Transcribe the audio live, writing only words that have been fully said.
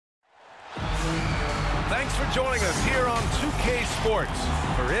Thanks for joining us here on 2K Sports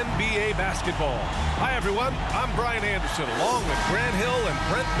for NBA basketball. Hi, everyone. I'm Brian Anderson, along with Grant Hill and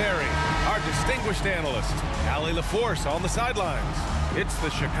Brent Barry, our distinguished analysts. Allie LaForce on the sidelines. It's the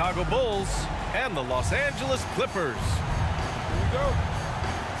Chicago Bulls and the Los Angeles Clippers. Here we go.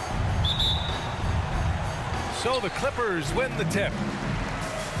 So the Clippers win the tip.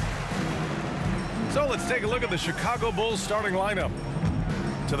 So let's take a look at the Chicago Bulls starting lineup.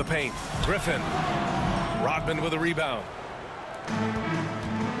 To the paint, Griffin. Rodman with a rebound.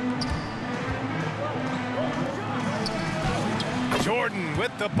 Jordan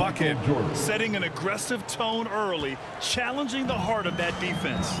with the bucket. Setting an aggressive tone early, challenging the heart of that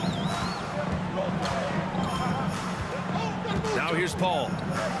defense. Now here's Paul.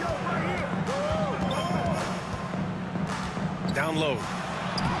 Down low.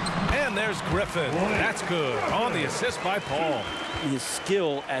 And there's Griffin. That's good. On the assist by Paul. His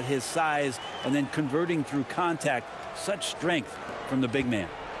skill at his size and then converting through contact. Such strength from the big man.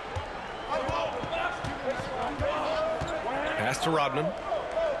 Pass to Rodman.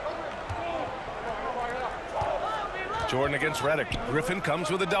 Jordan against Redick. Griffin comes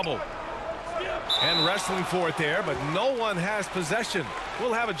with a double. And wrestling for it there, but no one has possession.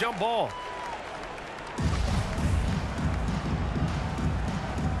 We'll have a jump ball.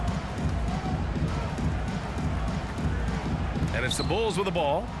 And it's the Bulls with the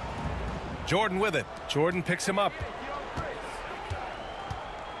ball. Jordan with it. Jordan picks him up.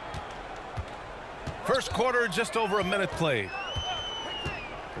 First quarter, just over a minute played.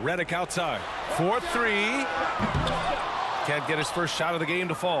 Redick outside. 4-3. Can't get his first shot of the game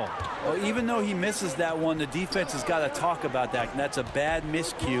to fall. Well, even though he misses that one, the defense has got to talk about that. And that's a bad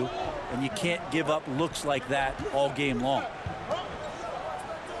miscue, and you can't give up looks like that all game long.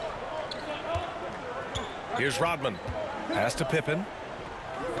 Here's Rodman. Pass to Pippen.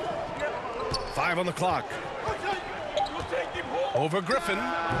 5 on the clock. Over Griffin.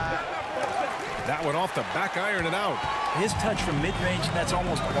 That one off the back iron and out. His touch from mid-range, that's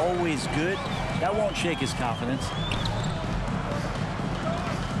almost always good. That won't shake his confidence.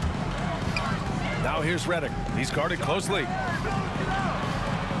 Now here's Redick. He's guarded closely.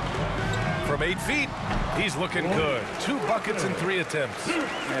 From 8 feet, he's looking good. 2 buckets in 3 attempts.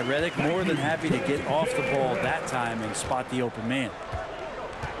 Yeah, Redick more than happy to get off the ball that time and spot the open man.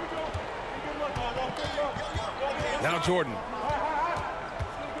 Now Jordan.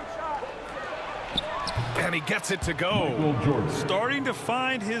 And he gets it to go. Starting to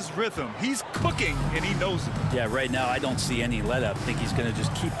find his rhythm. He's cooking, and he knows it. Yeah, right now I don't see any let-up. I think he's going to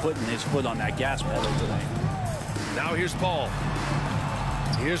just keep putting his foot on that gas pedal tonight. Now here's Paul.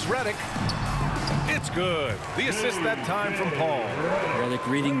 Here's Redick. It's good. The assist that time from Paul. Redick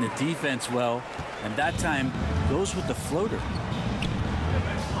reading the defense well, and that time goes with the floater.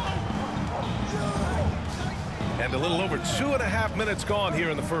 And a little over 2.5 minutes gone here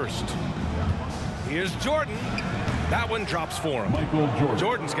in the first. Here's Jordan. That one drops for him.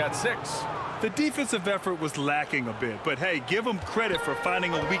 Jordan's got 6. The defensive effort was lacking a bit, but hey, give him credit for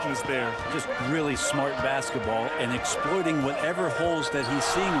finding a weakness there. Just really smart basketball and exploiting whatever holes that he's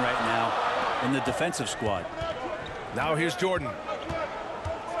seeing right now in the defensive squad. Now here's Jordan.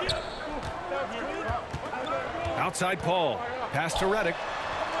 Outside Paul. Pass to Redick.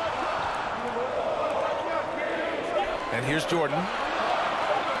 And here's Jordan.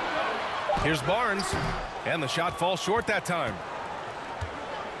 Here's Barnes. And the shot falls short that time.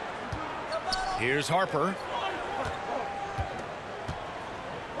 Here's Harper.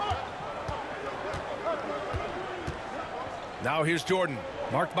 Now here's Jordan.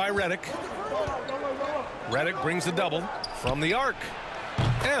 Marked by Redick. Redick brings a double from the arc.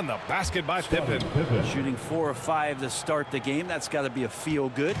 And the basket by Pippen. Shooting 4 of 5 to start the game. That's got to be a feel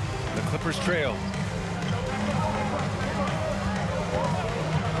good. The Clippers trail.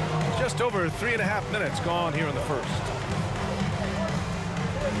 Just over 3.5 minutes gone here in the first.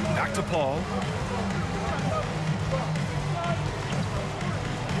 Back to Paul.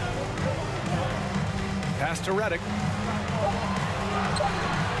 Pass to Redick.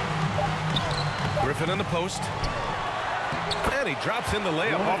 Griffin in the post. And he drops in the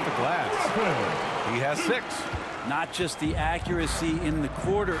layup off the glass. He has 6. Not just the accuracy in the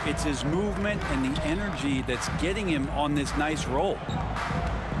quarter, it's his movement and the energy that's getting him on this nice roll.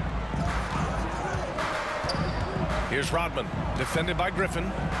 Here's Rodman, defended by Griffin.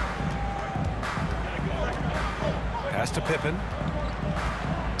 Pass to Pippen.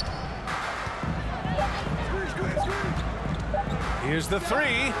 Here's the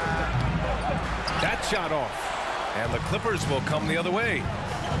 3. That shot off. And the Clippers will come the other way.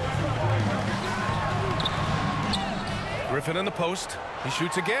 Griffin in the post. He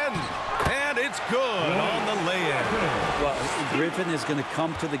shoots again, and it's good on the lay-in. Well, Griffin is going to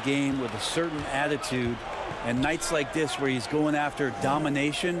come to the game with a certain attitude, and nights like this where he's going after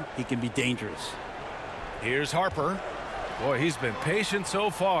domination, he can be dangerous. Here's Harper. Boy, he's been patient so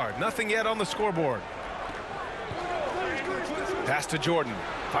far. Nothing yet on the scoreboard. Pass to Jordan.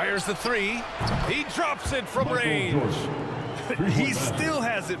 Fires the three. He drops it from range. He still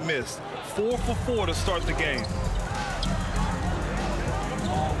hasn't missed. 4 for 4 to start the game.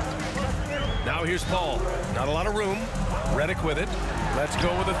 Now here's Paul. Not a lot of room. Redick with it. Let's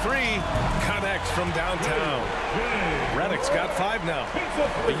go with a three. Connects from downtown. Redick's got 5 now.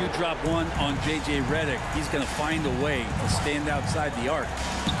 But you drop one on J.J. Redick, he's going to find a way to stand outside the arc.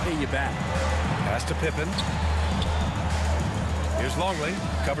 Pay you back. Pass to Pippen. Here's Longley.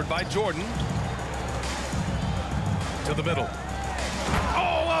 Covered by Jordan. To the middle.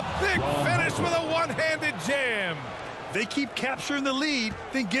 Oh, a big finish with a one-handed jam. They keep capturing the lead,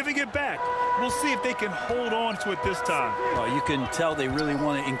 then giving it back. We'll see if they can hold on to it this time. Well, you can tell they really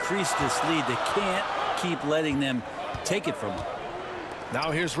want to increase this lead. They can't keep letting them take it from them.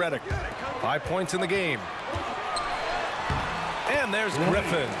 Now here's Redick. 5 points in the game. And there's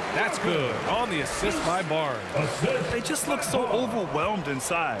Griffin. That's good. On the assist by Barnes. They just look so overwhelmed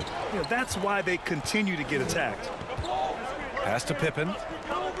inside. That's why they continue to get attacked. Pass to Pippen.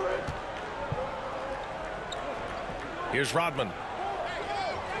 Here's Rodman.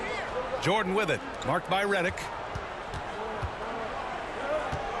 Jordan with it. Marked by Redick.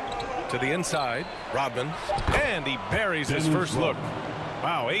 To the inside. Rodman. And he buries his first look.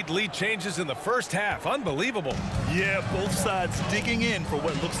 Wow, 8 lead changes in the first half. Unbelievable. Yeah, both sides digging in for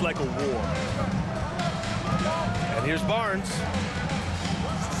what looks like a war. And here's Barnes.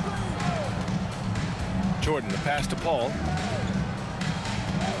 Jordan, the pass to Paul.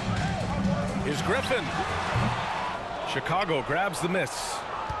 Here's Griffin. Chicago grabs the miss.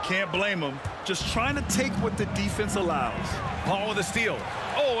 Can't blame them. Just trying to take what the defense allows. Paul with a steal.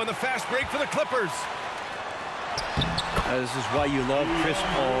 Oh, and the fast break for the Clippers. This is why you love Chris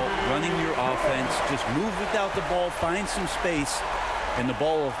Paul running your offense. Just move without the ball, find some space, and the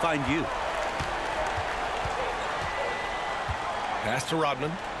ball will find you. Pass to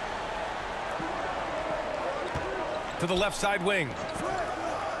Rodman. To the left side wing.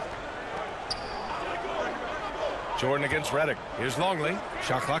 Jordan against Redick. Here's Longley.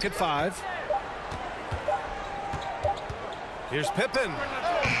 Shot clock at 5. Here's Pippen.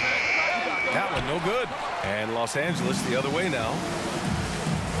 That one no good. And Los Angeles the other way now.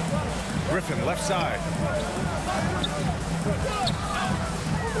 Griffin left side.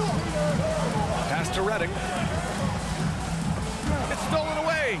 Pass to Redick. It's stolen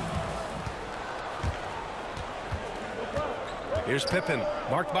away. Here's Pippen.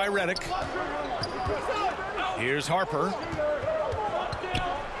 Marked by Redick. Here's Harper.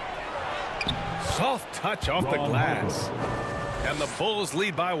 Soft touch off the glass. And the Bulls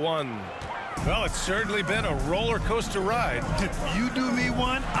lead by 1. Well, it's certainly been a roller coaster ride. If you do me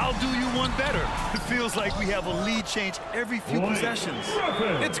one, I'll do you one better. It feels like we have a lead change every few possessions.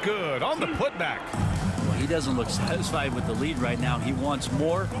 It's good on the putback. Well, he doesn't look satisfied with the lead right now. He wants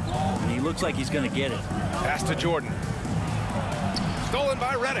more, and he looks like he's going to get it. Pass to Jordan. Stolen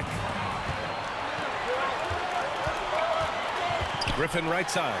by Redick. Griffin right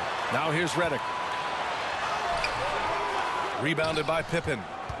side. Now here's Redick. Rebounded by Pippen.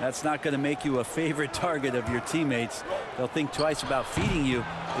 That's not going to make you a favorite target of your teammates. They'll think twice about feeding you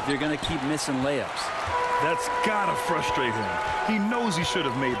if you're going to keep missing layups. That's got to frustrate him. He knows he should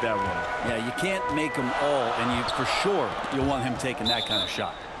have made that one. Yeah, you can't make them all, and for sure you'll want him taking that kind of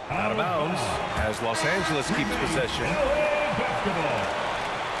shot. Out of bounds as Los Angeles keeps possession.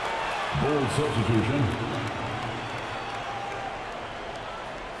 Full substitution.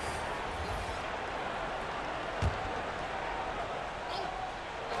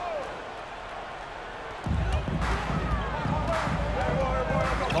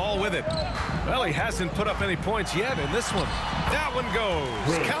 With it. Well, he hasn't put up any points yet in this one. That one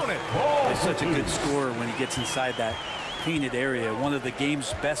goes. Count it. He's such a good scorer when he gets inside that painted area. One of the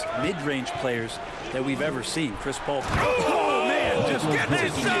game's best mid-range players that we've ever seen. Chris Paul. Oh, man, just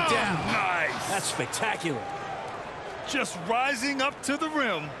taking it down. Nice. That's spectacular. Just rising up to the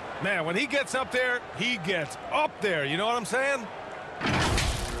rim. Man, when he gets up there, he gets up there. You know what I'm saying?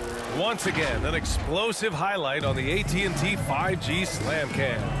 Once again, an explosive highlight on the AT&T 5G Slam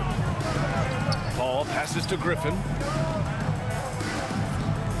Cam. Paul passes to Griffin.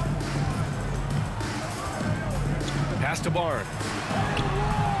 Pass to Barnes.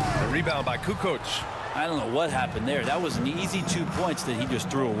 The rebound by Kukoc. I don't know what happened there. That was an easy 2 points that he just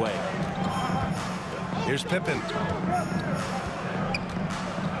threw away. Here's Pippen.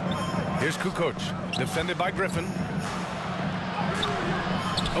 Here's Kukoc, defended by Griffin.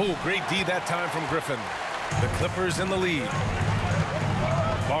 Oh, great D that time from Griffin. The Clippers in the lead.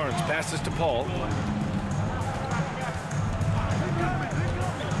 Barnes passes to Paul.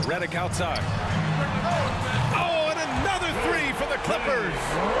 Redick outside. Oh, and another three for the Clippers.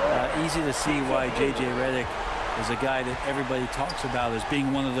 Easy to see why J.J. Redick is a guy that everybody talks about as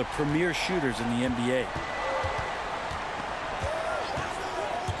being one of the premier shooters in the NBA.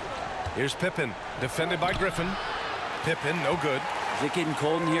 Here's Pippen, defended by Griffin. Pippen, no good. Is it getting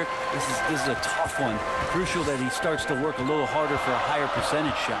cold in here? This is a tough one. Crucial that he starts to work a little harder for a higher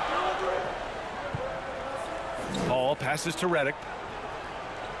percentage shot. Paul passes to Redick.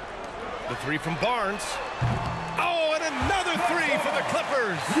 The three from Barnes. Oh, and another three for the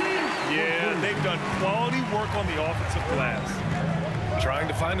Clippers. Yeah, they've done quality work on the offensive glass. Trying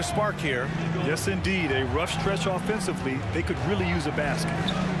to find a spark here. Yes, indeed. A rough stretch offensively. They could really use a basket.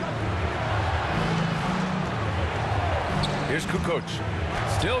 Here's Kukoc.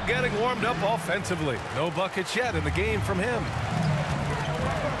 Still getting warmed up offensively. No buckets yet in the game from him.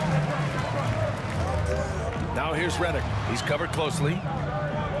 Now here's Redick. He's covered closely.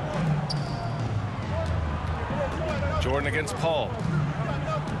 Jordan against Paul.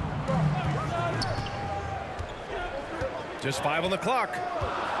 Just 5 on the clock.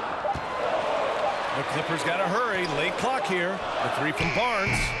 The Clippers got to hurry. Late clock here. The three from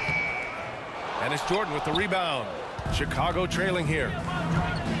Barnes. And it's Jordan with the rebound. Chicago trailing here.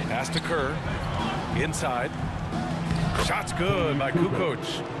 Pass to Kerr. Inside. Shot's good by Kukoc.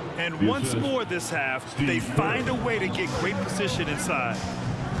 And once more this half, they find a way to get great position inside.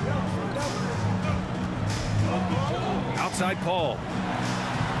 Outside Paul.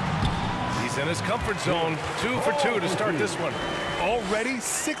 He's in his comfort zone. 2 for 2 to start this one. Already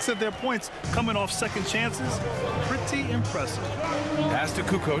 6 of their points coming off second chances. Pretty impressive. Pass to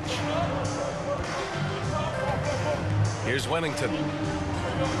Kukoc. Here's Wennington.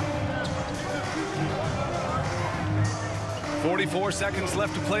 44 seconds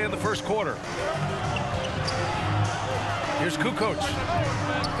left to play in the first quarter. Here's Kukoc.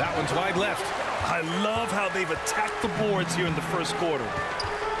 That one's wide left. I love how they've attacked the boards here in the first quarter.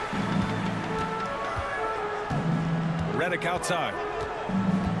 Redick outside.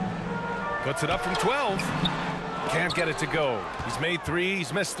 Puts it up from 12. Can't get it to go. He's made 3.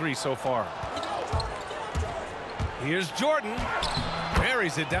 He's missed 3 so far. Here's Jordan.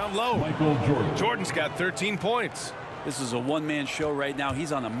 Buries it down low. Michael Jordan. Jordan's got 13 points. This is a one-man show right now.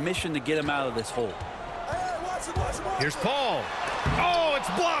 He's on a mission to get him out of this hole. Here's Paul. Oh, it's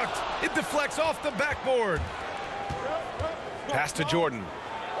blocked. It deflects off the backboard. Pass to Jordan.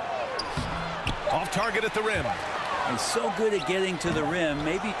 Off target at the rim. He's so good at getting to the rim.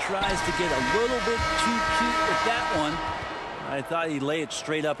 Maybe tries to get a little bit too cute with that one. I thought he'd lay it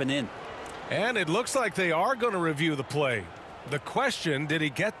straight up and in. And it looks like they are going to review the play. The question, did he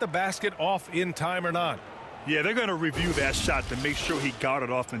get the basket off in time or not? Yeah, they're going to review that shot to make sure he got it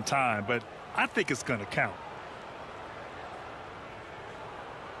off in time, but I think it's going to count.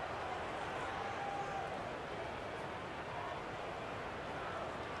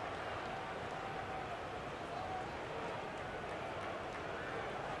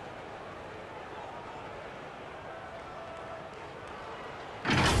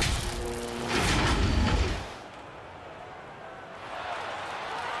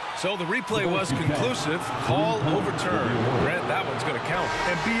 So the replay was conclusive. Call overturned. Grant, that one's going to count.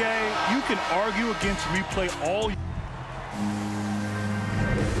 And B.A., you can argue against replay all.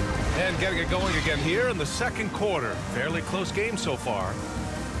 And getting it going again here in the second quarter. Fairly close game so far.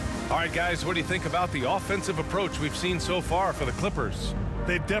 All right, guys, what do you think about the offensive approach we've seen so far for the Clippers?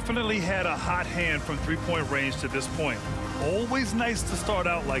 They've definitely had a hot hand from three-point range to this point. Always nice to start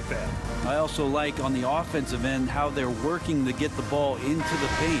out like that. I also like on the offensive end how they're working to get the ball into the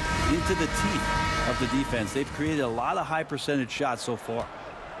paint, into the teeth of the defense. They've created a lot of high percentage shots so far.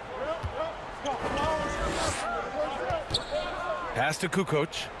 Pass to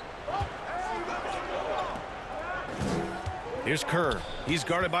Kukoc. Here's Kerr. He's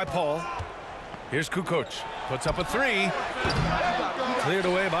guarded by Paul. Here's Kukoc. Puts up a 3. Cleared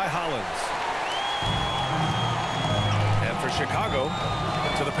away by Hollins. And for Chicago,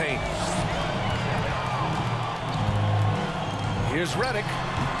 to the paint. Here's Redick.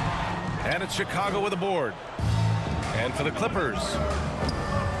 And it's Chicago with a board. And for the Clippers.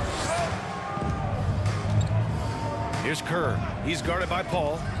 Here's Kerr. He's guarded by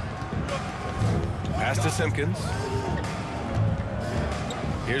Paul. Pass to Simpkins.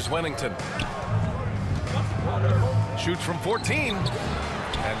 Here's Wennington. Shoots from 14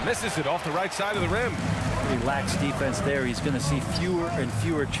 and misses it off the right side of the rim. relaxed defense there. He's going to see fewer and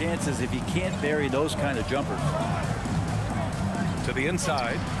fewer chances if he can't bury those kind of jumpers. To the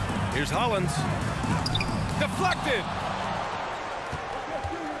inside. Here's Hollins. Deflected.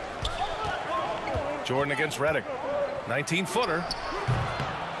 Jordan against Redick. 19-footer.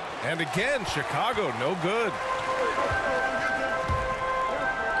 And again, Chicago, no good.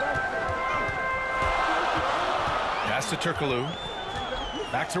 Pass to Turkoglu.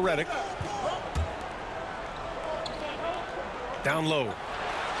 Back to Redick. Down low.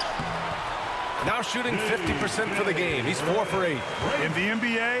 Now shooting 50% for the game. He's 4 for 8. In the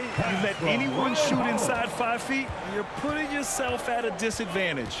NBA, you let anyone shoot inside 5 feet, you're putting yourself at a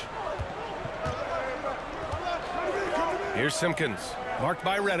disadvantage. Here's Simpkins. Marked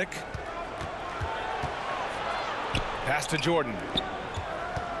by Redick. Pass to Jordan.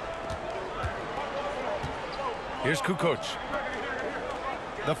 Here's Kukoc.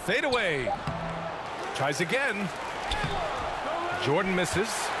 The fadeaway. Tries again. Jordan misses.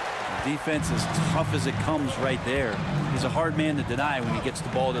 Defense as tough as it comes right there. He's a hard man to deny when he gets the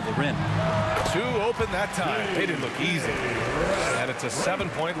ball to the rim. 2 open that time. They didn't look easy. And it's a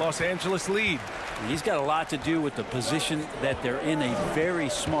 7-point Los Angeles lead. He's got a lot to do with the position that they're in. A very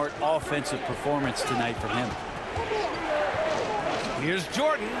smart offensive performance tonight from him. Here's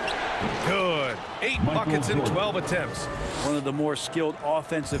Jordan. Good. 8 buckets in 12 attempts. One of the more skilled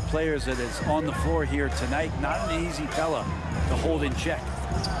offensive players that is on the floor here tonight. Not an easy fella to hold in check.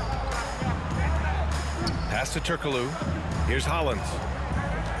 Pass to Turkoglu. Here's Hollins.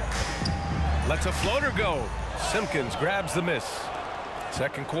 Lets a floater go. Simpkins grabs the miss.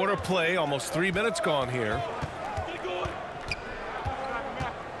 Second quarter play, almost 3 minutes gone here.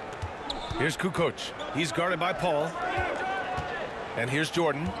 Here's Kukoc. He's guarded by Paul. And here's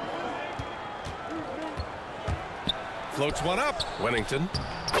Jordan. Floats one up. Wennington.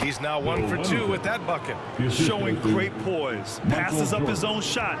 He's now 1 for 2 with that bucket. Showing great poise. Passes up his own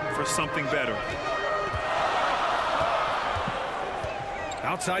shot for something better.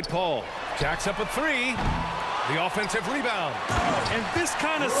 Outside Paul. Jacks up a 3. The offensive rebound. And this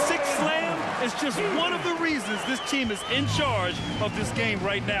kind of sick slam is just one of the reasons this team is in charge of this game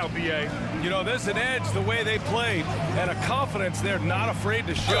right now, B.A. You know, there's an edge the way they played and a confidence they're not afraid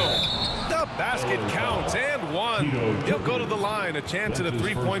to show. The basket counts and 1. He'll go to the line, a chance at a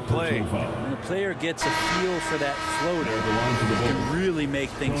 3-point play. When the player gets a feel for that floater, it can really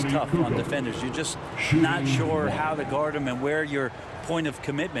make things tough on defenders. You're just not sure how to guard them and where your point of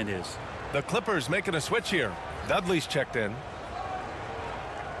commitment is. The Clippers making a switch here. Dudley's checked in.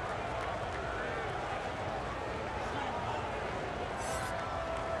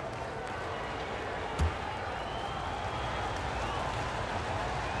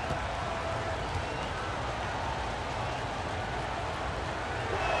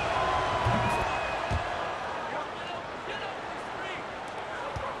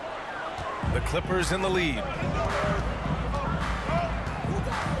 The Clippers in the lead.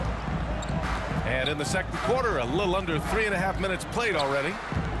 And in the second quarter, a little under 3.5 minutes played already.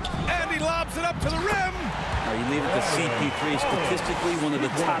 And he lobs it up to the rim. Now you leave it to CP3, statistically one of the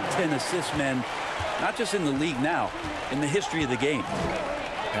top 10 assist men, not just in the league now, in the history of the game.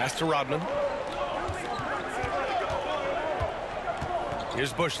 Pass to Rodman.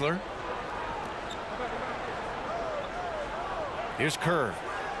 Here's Buechler. Here's Kerr.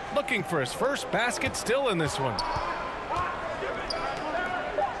 Looking for his first basket, still in this one.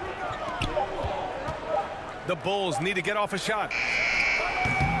 The Bulls need to get off a shot.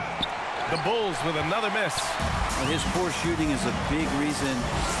 The Bulls with another miss. Well, his poor shooting is a big reason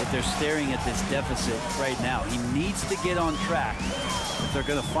that they're staring at this deficit right now. He needs to get on track if they're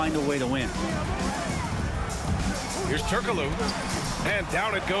going to find a way to win. Here's Turkoglu. And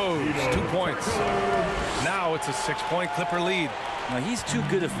down it goes. 2 points. Now it's a 6-point Clipper lead. Now, he's too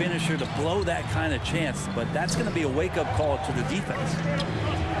good a finisher to blow that kind of chance, but that's going to be a wake-up call to the defense.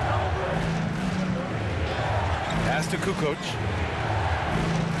 Pass to Kukoc.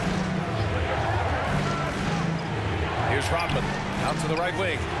 Here's Rodman. Out to the right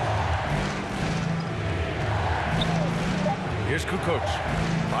wing. Here's Kukoc.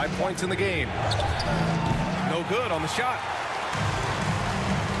 5 points in the game. No good on the shot.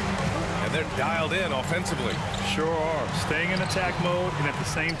 And they're dialed in offensively. Sure are. Staying in attack mode and at the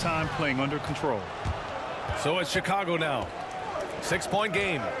same time playing under control. So it's Chicago now. 6-point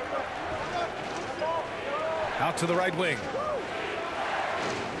game. Out to the right wing.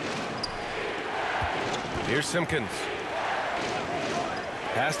 Here's Simpkins.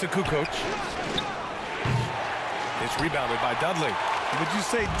 Pass to Kukoc. It's rebounded by Dudley. Would you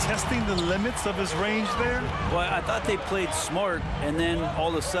say testing the limits of his range there? Well, I thought they played smart, and then all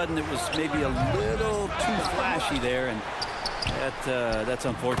of a sudden it was maybe a little too flashy there, and that's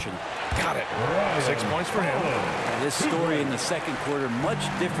unfortunate. Got it. 6 points for him. This story in the second quarter, much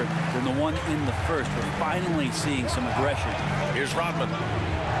different than the one in the first. We're finally seeing some aggression. Here's Rodman.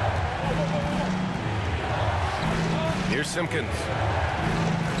 Here's Simpkins.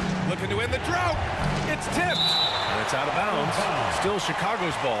 Looking to end the drought. It's tipped. And it's out of bounds. Still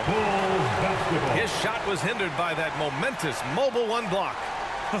Chicago's ball. His shot was hindered by that momentous mobile one block.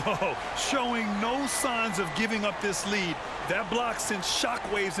 Oh, showing no signs of giving up this lead. That block sent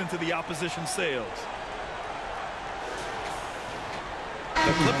shockwaves into the opposition sails.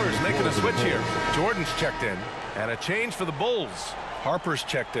 The Clippers making a switch here. Jordan's checked in. And a change for the Bulls. Harper's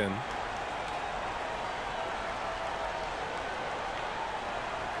checked in.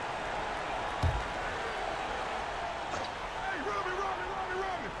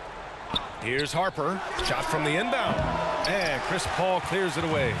 Here's Harper. Shot from the inbound. And Chris Paul clears it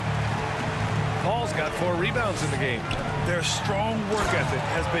away. Paul's got 4 rebounds in the game. Their strong work ethic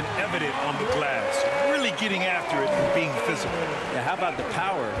has been evident on the glass. Really getting after it and being physical. Yeah, how about the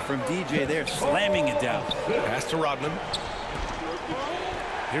power from DJ there, slamming it down. Pass to Rodman.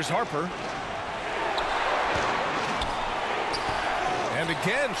 Here's Harper. And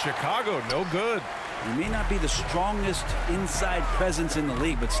again, Chicago, no good. He may not be the strongest inside presence in the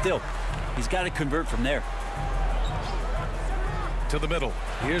league, but still, he's got to convert from there. To the middle.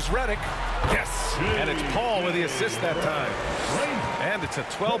 Here's Redick. Yes. And it's Paul with the assist that time. And it's a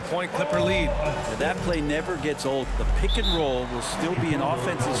 12-point Clipper lead. That play never gets old. The pick and roll will still be an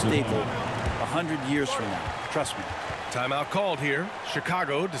offensive staple 100 years from now. Trust me. Timeout called here.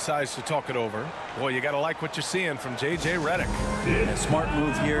 Chicago decides to talk it over. Boy, you got to like what you're seeing from J.J. Redick. A smart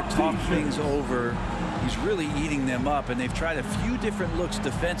move here. Talk things over. He's really eating them up, and they've tried a few different looks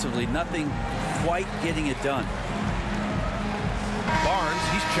defensively. Nothing quite getting it done. Barnes,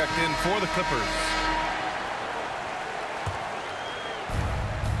 he's checked in for the Clippers.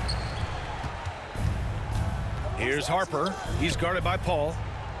 Here's Harper. He's guarded by Paul.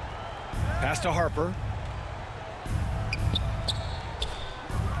 Pass to Harper.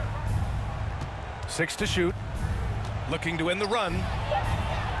 6 to shoot. Looking to end the run.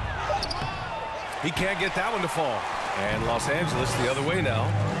 He can't get that one to fall. And Los Angeles the other way now.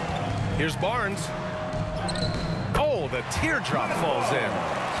 Here's Barnes. Oh, the teardrop falls in.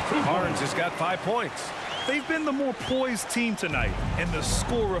 Barnes has got 5 points. They've been the more poised team tonight, and the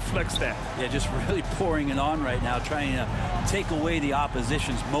score reflects that. Yeah, just really pouring it on right now, trying to take away the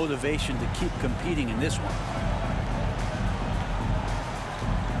opposition's motivation to keep competing in this one.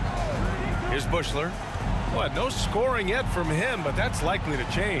 Here's Buechler. Well, no scoring yet from him, but that's likely to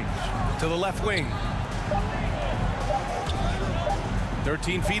change. To the left wing.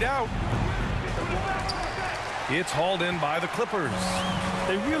 13 feet out. It's hauled in by the Clippers.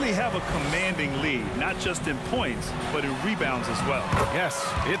 They really have a commanding lead, not just in points, but in rebounds as well. Yes,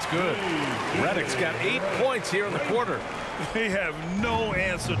 it's good. Redick's got 8 points here in the quarter. They have no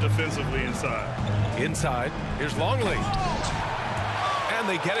answer defensively inside. Inside, here's Longley. And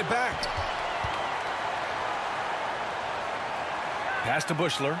they get it back. Pass to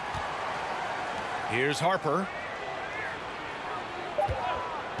Buechler. Here's Harper.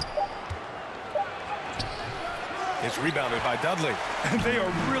 It's rebounded by Dudley. They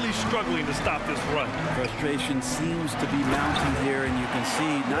are really struggling to stop this run. Frustration seems to be mounting here, and you can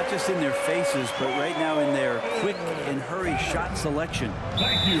see not just in their faces, but right now in their quick and hurry shot selection.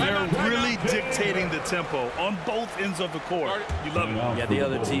 They're really dictating the tempo on both ends of the court. You love it. Yeah, the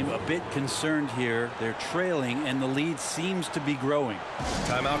other team a bit concerned here. They're trailing, and the lead seems to be growing.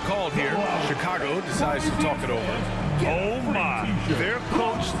 Timeout called here. Chicago decides to talk it over. Oh, my. Their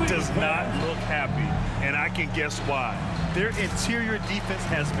coach does not look happy, and I can guess why. Their interior defense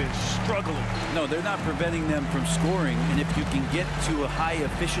has been struggling. No, they're not preventing them from scoring, and if you can get to a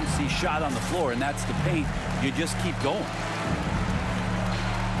high-efficiency shot on the floor, and that's the paint, you just keep going.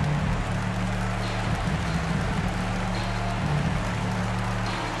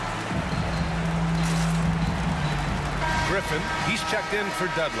 Griffin, he's checked in for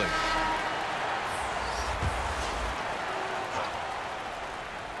Dudley.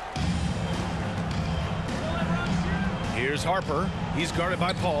 Here's Harper. He's guarded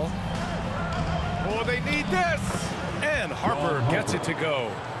by Paul. Oh, they need this. And Harper gets it to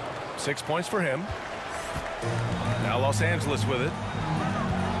go. 6 points for him. Now Los Angeles with it.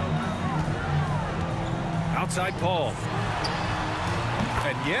 Outside Paul.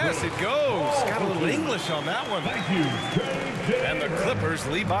 And yes, it goes. Got a little English on that one. Thank you. And the Clippers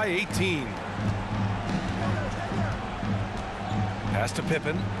lead by 18. Pass to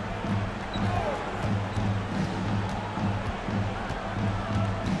Pippen.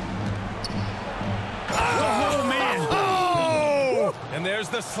 Oh, man. Oh! And there's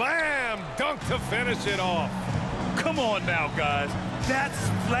the slam dunk to finish it off. Come on now, guys. That's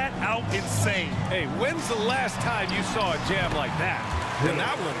flat out insane. Hey, when's the last time you saw a jam like that? And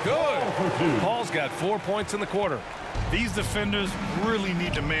that one good. Paul's got 4 points in the quarter. These defenders really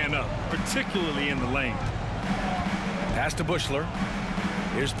need to man up, particularly in the lane. Pass to Buechler.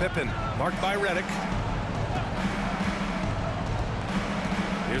 Here's Pippen, marked by Redick.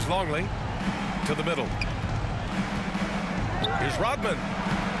 Here's Longley to the middle. Here's Rodman.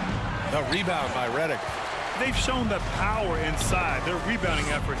 The rebound by Redick. They've shown that power inside. Their rebounding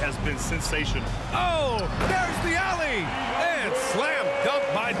effort has been sensational. Oh, there's the alley. And slam dunk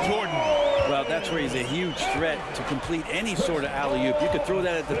by Jordan. Well, that's where he's a huge threat to complete any sort of alley-oop. You could throw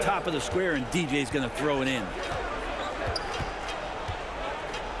that at the top of the square, and DJ's going to throw it in.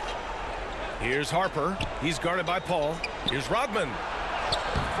 Here's Harper. He's guarded by Paul. Here's Rodman.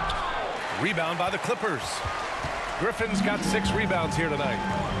 Rebound by the Clippers. Griffin's got 6 rebounds here tonight.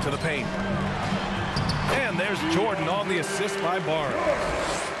 To the paint. And there's Jordan on the assist by Barnes.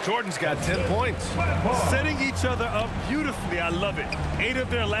 Jordan's got 10 points. Setting each other up beautifully. I love it. 8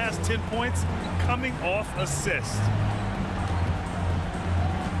 of their last 10 points coming off assists.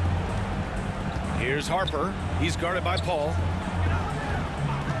 Here's Harper. He's guarded by Paul.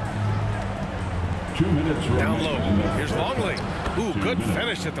 2 minutes Down low. remaining. Here's Longley. Ooh, good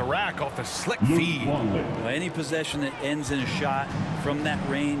finish at the rack off the slick feed. Well, any possession that ends in a shot from that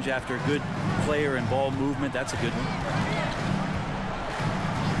range after good player and ball movement, that's a good one.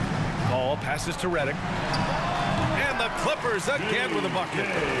 Ball passes to Redick. And the Clippers again with a bucket.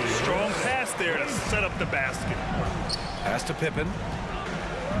 Strong pass there to set up the basket. Pass to Pippen.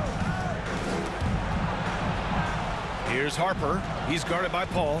 Here's Harper. He's guarded by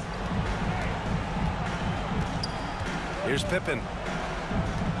Paul. Here's Pippen.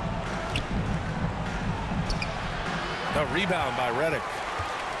 The rebound by Redick.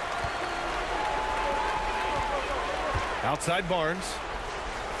 Outside Barnes.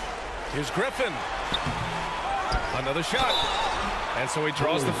 Here's Griffin. Another shot. And so he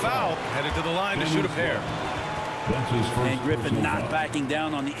draws the foul. Headed to the line to shoot a pair. That's his first And Griffin personal not foul. backing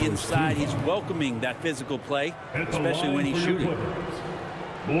down on the inside. He's welcoming that physical play, At the especially line when he's for your shooting. Clippers,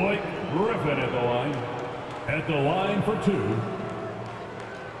 Blake Griffin at the line. At the line for 2.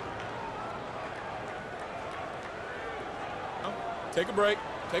 Take a break.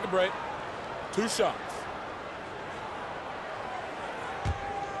 Take a break. 2 shots.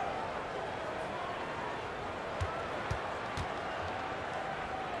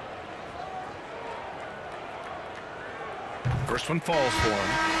 First one falls for him.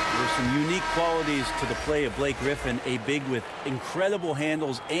 There's some unique qualities to the play of Blake Griffin, a big with incredible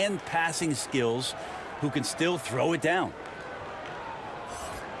handles and passing skills who can still throw it down.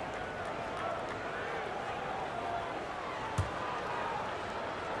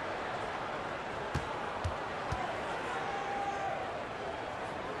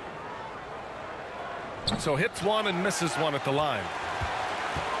 So hits one and misses one at the line.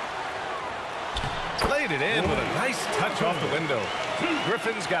 Laid it in with a nice touch off the window.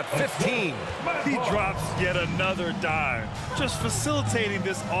 Griffin's got 15. He drops yet another dime, just facilitating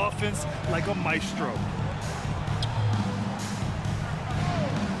this offense like a maestro.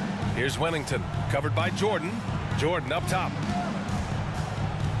 Here's Wennington, covered by Jordan. Jordan up top.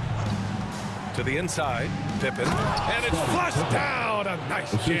 To the inside, Pippen. And it's flushed down. A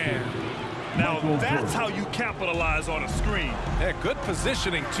nice jam. Now that's how you capitalize on a screen. Yeah, good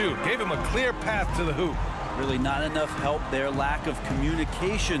positioning, too. Gave him a clear path to the hoop. Really not enough help there. Lack of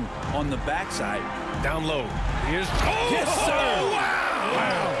communication on the backside. Down low. Here's... Oh, Yes, sir.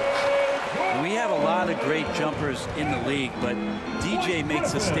 Wow. We have a lot of great jumpers in the league, but DJ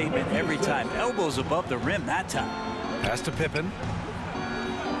makes a statement every time. Elbows above the rim that time. Pass to Pippen.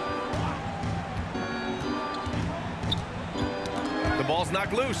 The ball's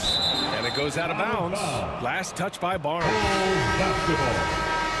knocked loose, and it goes out of bounds. Last touch by Barnes. Basketball.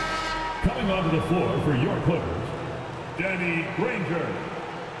 Coming onto the floor for your Clippers, Danny Granger.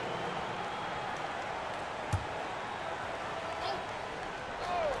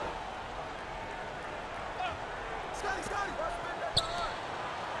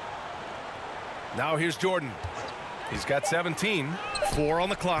 Now here's Jordan. He's got 17. 4 on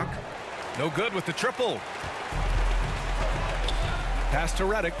the clock. No good with the triple. Pass to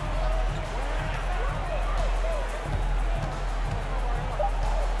Redick.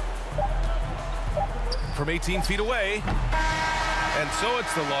 From 18 feet away. And so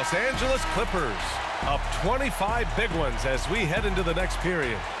it's the Los Angeles Clippers Up 25 big ones as we head into the next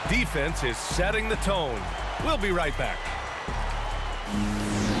period. Defense is setting the tone. We'll be right back.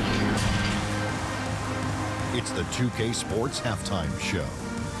 It's the 2K Sports Halftime Show.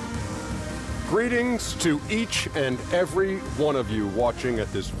 Greetings to each and every one of you watching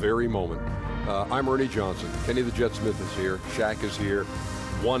at this very moment. I'm Ernie Johnson. Kenny the Jet Smith is here. Shaq is here.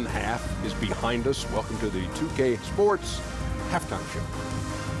 One half is behind us. Welcome to the 2K Sports Halftime Show.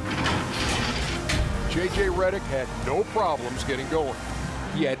 J.J. Redick had no problems getting going.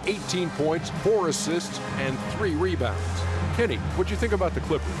 He had 18 points, 4 assists, and 3 rebounds. Kenny, what'd you think about the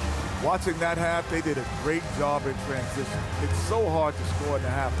Clippers? Watching that half, they did a great job in transition. It's so hard to score in the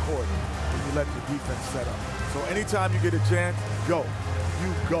half court when you let the defense set up. So anytime you get a chance, go.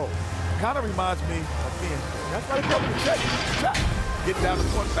 You go. Kind of reminds me of being. That's why they come to check. Get down the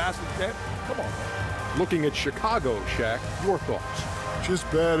court faster than that. Come on. Looking at Chicago, Shaq, your thoughts? Just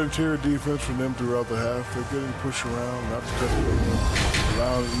bad interior defense from them throughout the half. They're getting pushed around, not protecting them,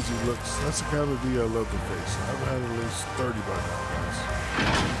 allowing easy looks. That's the kind of D I love to face. I've had at least 30 by now,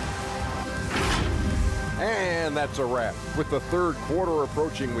 guys. And that's a wrap. With the third quarter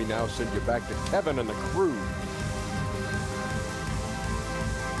approaching, we now send you back to Kevin and the crew.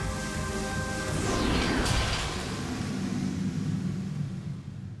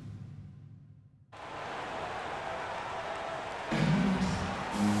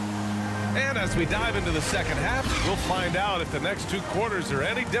 And as we dive into the second half, we'll find out if the next 2 quarters are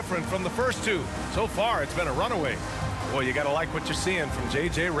any different from the first 2. So far, it's been a runaway. Boy, you got to like what you're seeing from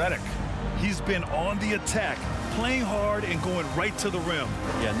J.J. Redick. He's been on the attack, playing hard and going right to the rim.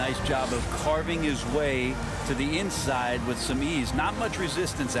 Yeah, nice job of carving his way to the inside with some ease. Not much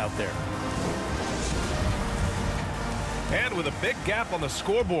resistance out there. And with a big gap on the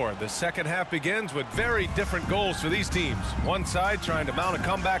scoreboard, the second half begins with very different goals for these teams. One side trying to mount a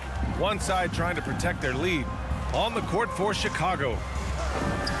comeback, one side trying to protect their lead. On the court for Chicago.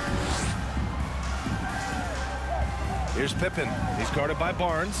 Here's Pippen. He's guarded by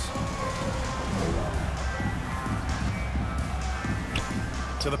Barnes.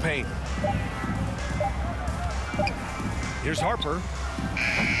 To the paint. Here's Harper.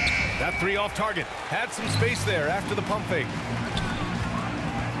 That 3 off target. Had some space there after the pump fake.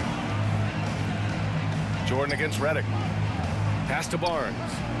 Jordan against Redick. Pass to Barnes.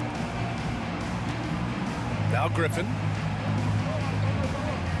 Now Griffin.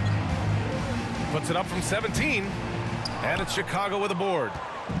 Puts it up from 17. And it's Chicago with a board.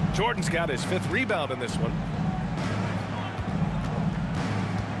 Jordan's got his 5th rebound in this one.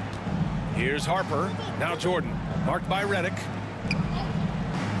 Here's Harper. Now Jordan. Marked by Redick.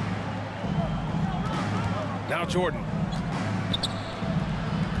 Now Jordan.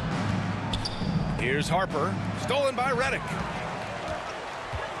 Here's Harper. Stolen by Redick.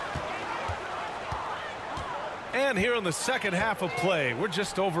 And here in the second half of play, we're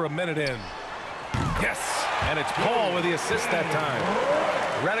just over a minute in. Yes, and it's Paul with the assist that time.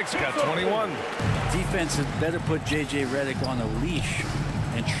 Redick's got 21. Defense had better put J.J. Redick on a leash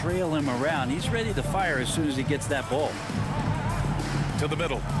and trail him around. He's ready to fire as soon as he gets that ball. To the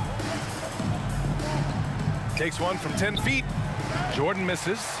middle. Takes one from 10 feet. Jordan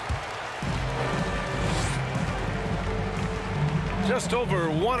misses. Just over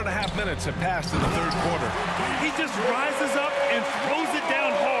 1.5 minutes have passed in the third quarter. He just rises up and throws it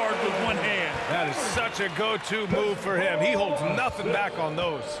down hard with one hand. That is such a go-to move for him. He holds nothing back on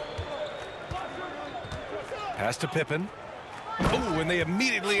those. Pass to Pippen. Oh, and they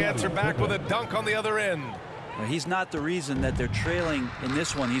immediately answer back with a dunk on the other end. Well, he's not the reason that they're trailing in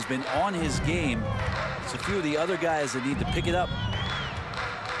this one. He's been on his game. It's a few of the other guys that need to pick it up.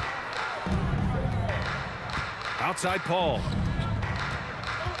 Outside Paul.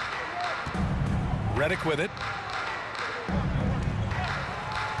 Redick with it.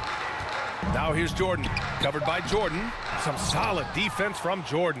 Now here's Jordan. Covered by Jordan. Some solid defense from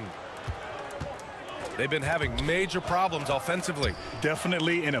Jordan. They've been having major problems offensively.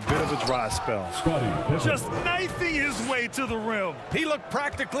 Definitely in a bit of a dry spell. Just knifing his way to the rim. He looked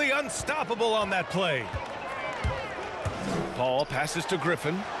practically unstoppable on that play. Paul passes to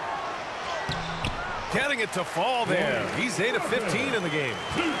Griffin. Getting it to fall there. He's 8 of 15 in the game.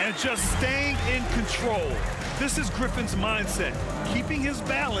 And just staying in control. This is Griffin's mindset. Keeping his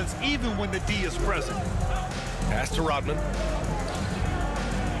balance even when the D is present. Pass to Rodman.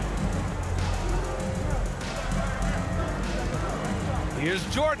 Here's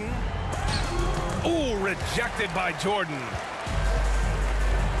Jordan. Ooh, rejected by Jordan.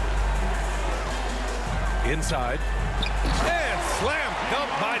 Inside. And slam dunk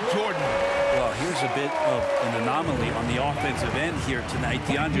by Jordan. Well, here's a bit of an anomaly on the offensive end here tonight.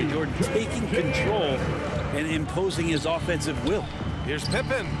 DeAndre Jordan taking control and imposing his offensive will. Here's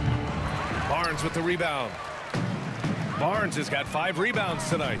Pippen. Barnes with the rebound. Barnes has got 5 rebounds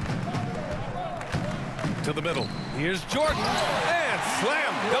tonight. To the middle. Here's Jordan. And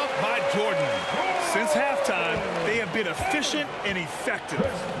slam dunk by Jordan. Since halftime, they have been efficient and effective,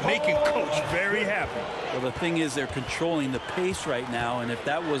 making Coach very happy. Well, the thing is, they're controlling the pace right now, and if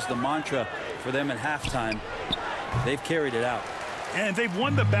that was the mantra for them at halftime, they've carried it out. And they've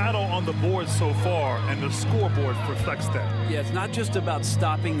won the battle on the board so far, and the scoreboard reflects that. Yeah, it's not just about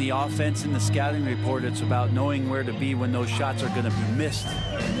stopping the offense in the scouting report. It's about knowing where to be when those shots are going to be missed.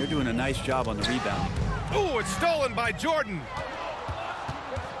 And they're doing a nice job on the rebound. Ooh, it's stolen by Jordan.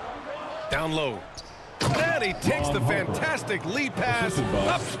 Down low. And he takes the fantastic lead pass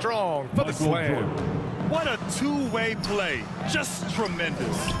up strong for the slam. What a two-way play. Just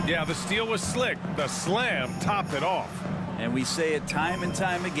tremendous. Yeah, the steal was slick. The slam topped it off. And we say it time and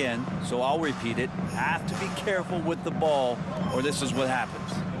time again, so I'll repeat it. Have to be careful with the ball, or this is what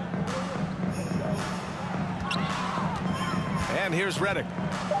happens. And here's Redick.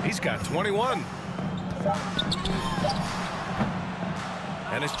 He's got 21.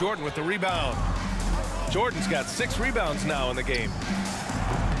 And it's Jordan with the rebound. Jordan's got 6 rebounds now in the game.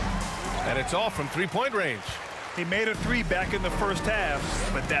 And it's all from three-point range. He made a 3 back in the first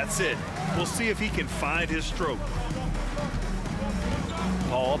half, but that's it. We'll see if he can find his stroke.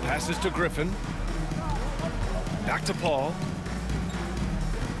 Paul passes to Griffin. Back to Paul.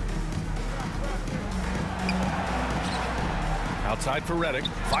 Outside for Redick.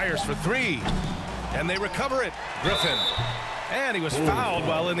 Fires for 3. And they recover it. Griffin. And he was fouled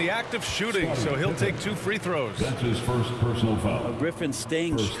while in the act of shooting, so he'll take 2 free throws. That's his first personal foul. Griffin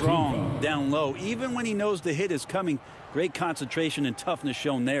staying strong down low, even when he knows the hit is coming. Great concentration and toughness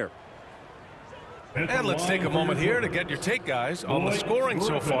shown there. And let's take a moment here to get your take, guys, on the scoring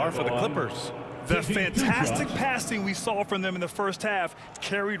so far for the Clippers. The fantastic passing we saw from them in the first half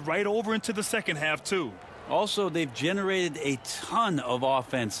carried right over into the second half, too. Also, they've generated a ton of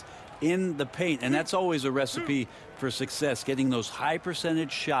offense in the paint, and that's always a recipe for success, getting those high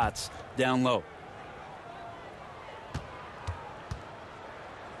percentage shots down low.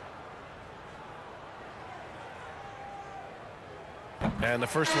 And the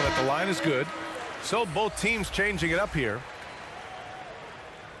first one at the line is good. So both teams changing it up here.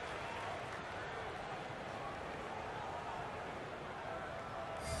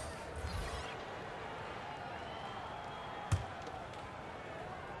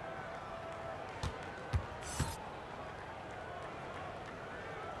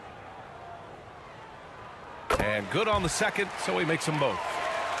 And good on the second, so he makes them both.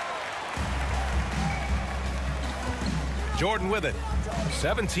 Jordan with it.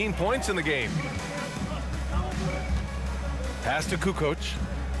 17 points in the game. Pass to Kukoc.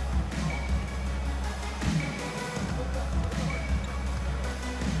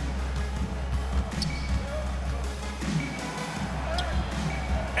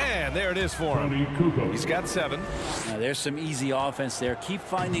 And there it is for him. He's got 7. Now there's some easy offense there. Keep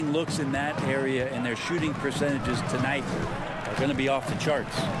finding looks in that area, and their shooting percentages tonight are going to be off the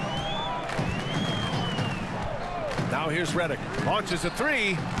charts. Now here's Redick. Launches a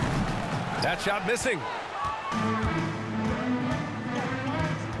 3. That shot missing.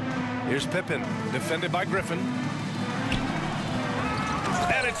 Here's Pippen. Defended by Griffin.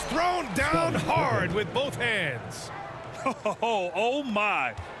 And it's thrown down hard with both hands. Oh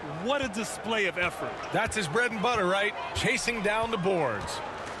my. What a display of effort. That's his bread and butter, right? Chasing down the boards.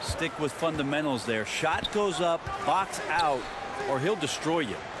 Stick with fundamentals there. Shot goes up, box out, or he'll destroy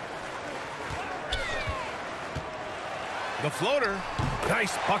you. The floater.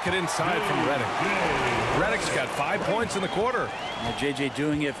 Nice bucket inside from Redick. Redick's got 5 points in the quarter. Now JJ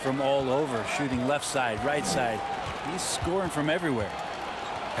doing it from all over, shooting left side, right side. He's scoring from everywhere.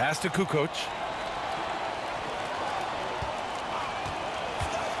 Pass to Kukoc.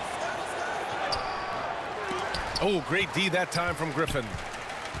 Oh, great D that time from Griffin.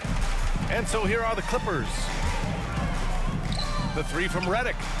 And so here are the Clippers. The 3 from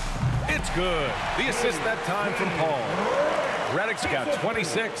Redick. It's good. The assist that time from Paul. Redick's got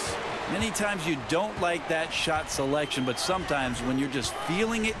 26. Many times you don't like that shot selection, but sometimes when you're just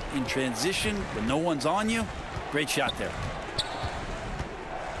feeling it in transition, when no one's on you, great shot there.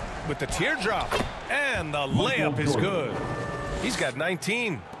 With the teardrop. And the layup is good. He's got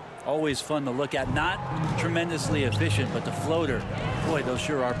 19. Always fun to look at. Not tremendously efficient, but the floater, boy, those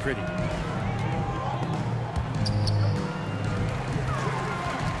sure are pretty.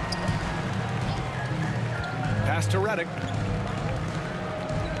 Pass to Redick.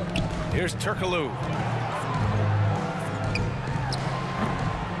 Here's Turkoglu.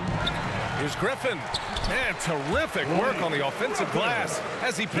 Here's Griffin. And terrific work on the offensive glass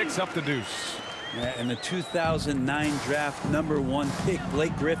as he picks up the deuce. Yeah, and the 2009 draft #1 pick,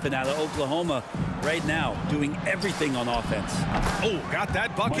 Blake Griffin out of Oklahoma, right now doing everything on offense. Oh, got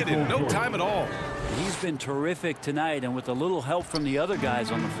that bucket in no time at all. He's been terrific tonight, and with a little help from the other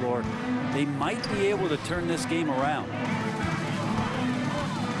guys on the floor, they might be able to turn this game around.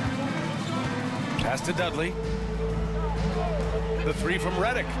 Pass to Dudley. The three from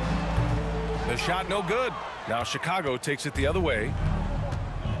Redick. The shot no good. Now Chicago takes it the other way.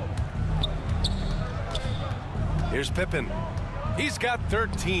 Here's Pippen. He's got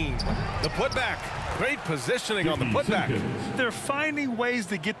 13. The putback. Great positioning on the putback. They're finding ways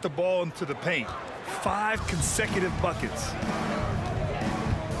to get the ball into the paint. 5 consecutive buckets.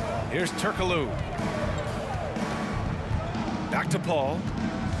 Here's Turkoglu. Back to Paul.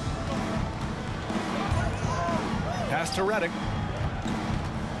 Pass to Redick.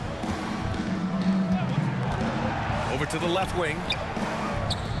 Over to the left wing.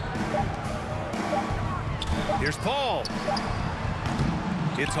 Here's Paul.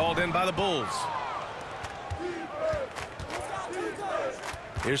 It's hauled in by the Bulls.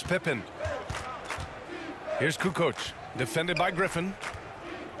 Here's Pippen. Here's Kukoc. Defended by Griffin.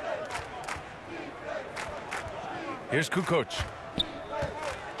 Here's Kukoc.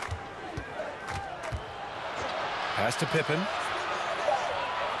 Pass to Pippen.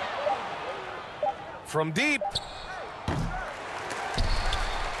 From deep.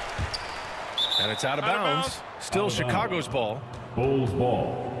 And it's out of bounds. Still Chicago's ball. Bulls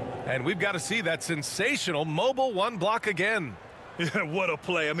ball. And we've got to see that sensational mobile one block again. Yeah, what a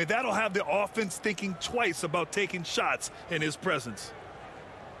play. I mean, that'll have the offense thinking twice about taking shots in his presence.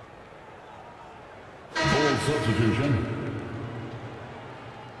 Bulls substitution.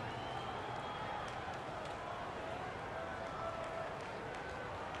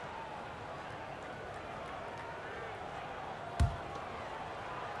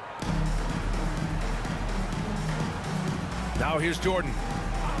 Now here's Jordan.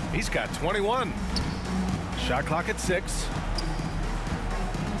 He's got 21. Shot clock at 6.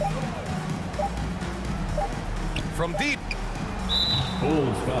 From deep.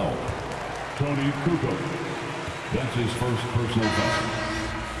 Bulls foul. Tony Kukoc. That's his first personal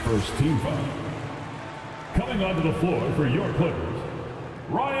foul. First team foul. Coming onto the floor for your Clippers,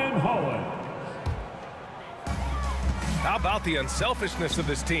 Ryan Hollins. How about the unselfishness of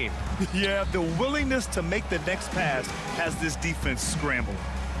this team? Yeah, the willingness to make the next pass has this defense scrambled.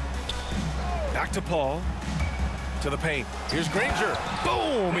 Back to Paul. To the paint. Here's Granger.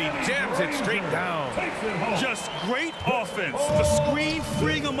 Boom! He jams it straight down. Just great offense. The screen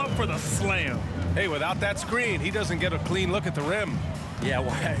freeing him up for the slam. Hey, without that screen, he doesn't get a clean look at the rim. Yeah,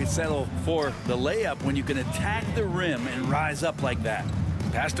 why settle for the layup when you can attack the rim and rise up like that?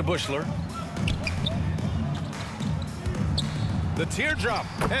 Pass to Buechler. The teardrop,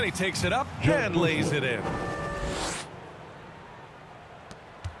 and he takes it up and lays it in.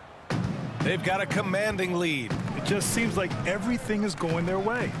 They've got a commanding lead. It just seems like everything is going their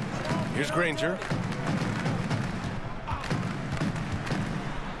way. Here's Granger.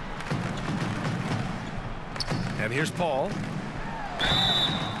 And here's Paul.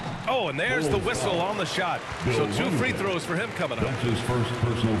 Oh, and there's the whistle on the shot. So 2 free throws for him coming up. That's his first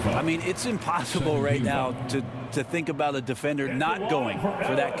personal foul. I mean, it's impossible right now to think about a defender not going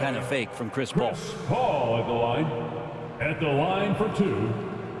for that kind of fake from Chris Paul. Chris Paul at the line. At the line for 2.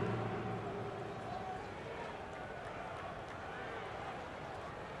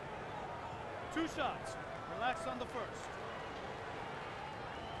 Two shots. Relax on the first.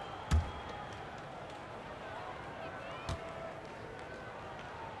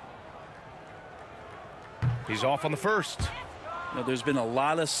 He's off on the first. Now, there's been a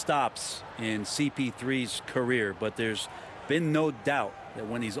lot of stops in CP3's career, but there's been no doubt that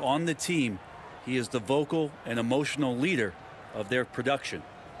when he's on the team, he is the vocal and emotional leader of their production.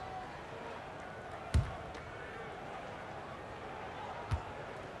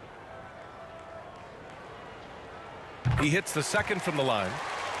 He hits the second from the line.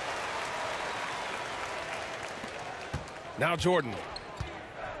 Now Jordan.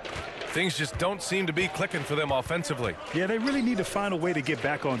 Things just don't seem to be clicking for them offensively. Yeah, they really need to find a way to get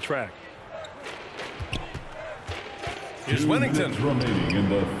back on track. Here's Winnington. Remaining in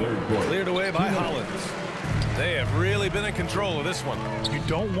the third quarter. Cleared away by Hollins. They have really been in control of this one. You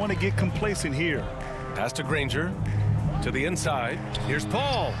don't want to get complacent here. Pass to Granger. To the inside. Here's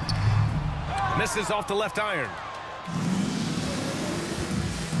Paul. Misses off the left iron.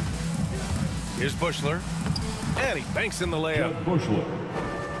 Here's Buechler. And he banks in the layup. Buechler.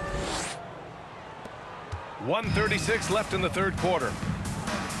 1:36 left in the third quarter.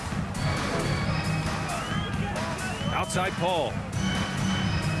 Outside Paul.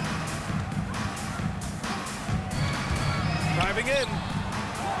 Driving in.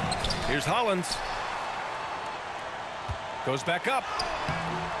 Here's Hollins. Goes back up.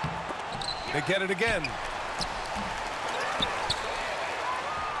 They get it again.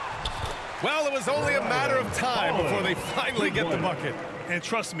 Well, it was only a matter of time before they finally get the bucket. And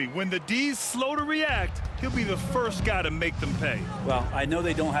trust me, when the D's slow to react, he'll be the first guy to make them pay. Well, I know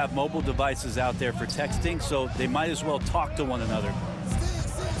they don't have mobile devices out there for texting, so they might as well talk to one another.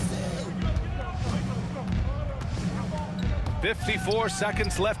 54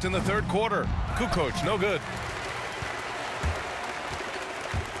 seconds left in the third quarter. Kukoc, no good.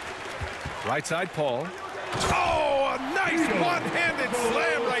 Right side, Paul. Oh, a nice one-handed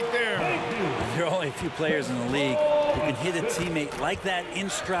slam right there. There are only a few players in the league who can hit a teammate like that in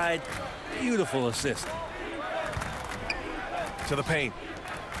stride. Beautiful assist. To the paint.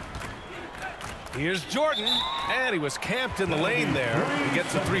 Here's Jordan, and he was camped in the lane there. He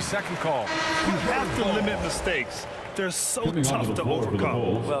gets a 3-second call. You have to limit mistakes. They're so tough to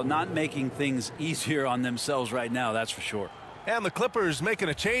overcome. Well, not making things easier on themselves right now, that's for sure. And the Clippers making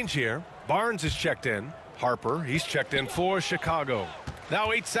a change here. Barnes is checked in. Harper, he's checked in for Chicago.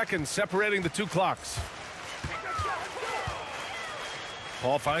 Now 8 seconds separating the two clocks.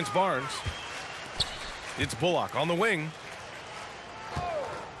 Paul finds Barnes. It's Bullock on the wing.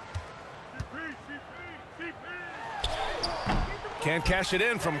 Can't cash it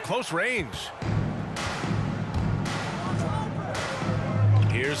in from close range.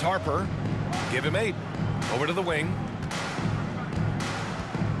 Here's Harper. Give him 8. Over to the wing.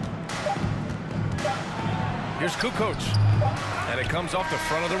 Here's Kukoc. And it comes off the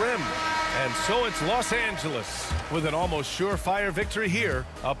front of the rim. And so it's Los Angeles with an almost surefire victory here.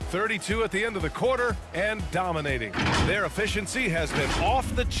 Up 32 at the end of the quarter and dominating. Their efficiency has been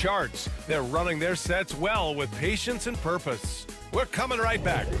off the charts. They're running their sets well with patience and purpose. We're coming right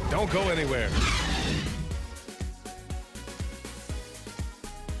back. Don't go anywhere.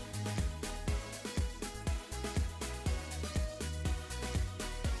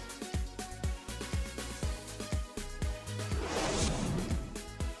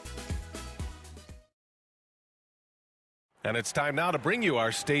 And it's time now to bring you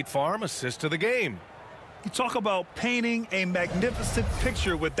our State Farm assist of the game. You talk about painting a magnificent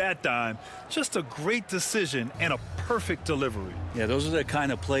picture with that dime. Just a great decision and a perfect delivery. Yeah, those are the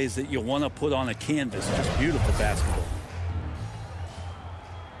kind of plays that you want to put on a canvas. Just beautiful basketball.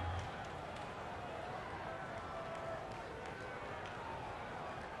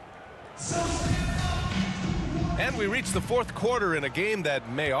 And we reach the fourth quarter in a game that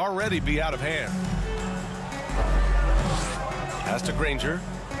may already be out of hand. Pass to Granger.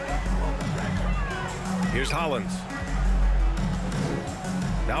 Here's Hollins.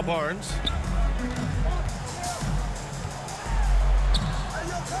 Now Barnes.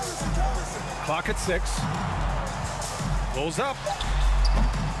 Clock at 6. Pulls up.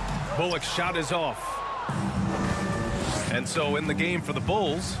 Bullock's shot is off. And so in the game for the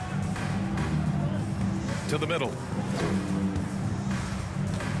Bulls. To the middle.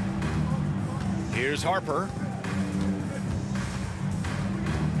 Here's Harper.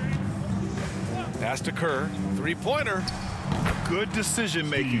 Pass to Kerr. Three-pointer. Good decision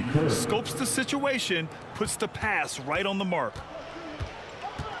making. Scopes the situation, puts the pass right on the mark.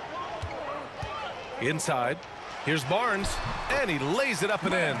 Inside. Here's Barnes, and he lays it up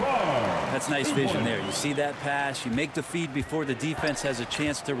and in. That's nice vision there. You see that pass, you make the feed before the defense has a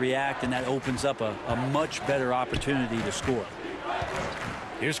chance to react, and that opens up a much better opportunity to score.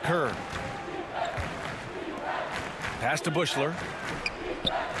 Here's Kerr. Pass to Buechler.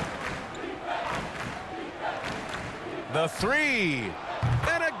 The three.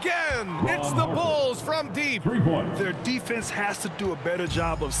 And again, it's the Bulls from deep. 3 points. Their defense has to do a better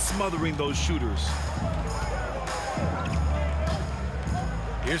job of smothering those shooters.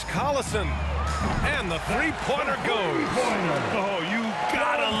 Here's Collison. And the three-pointer goes. Oh, you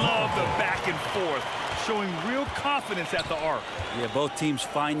gotta love the back and forth. Showing real confidence at the arc. Yeah, both teams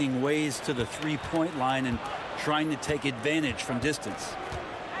finding ways to the three-point line and trying to take advantage from distance.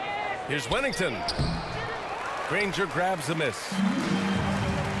 Here's Wennington. Granger grabs the miss.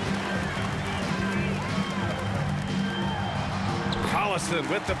 Collison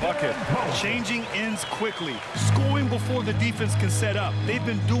with the bucket. Changing ends quickly. Scoring before the defense can set up. They've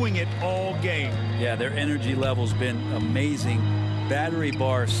been doing it all game. Yeah, their energy level's been amazing. Battery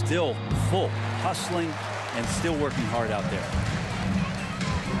bar still full, hustling and still working hard out there.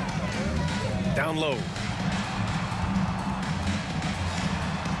 Down low.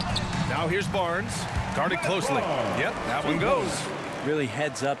 Now here's Barnes. Guarded closely. Yep, that one goes. Really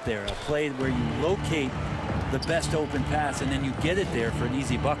heads up there. A play where you locate the best open pass and then you get it there for an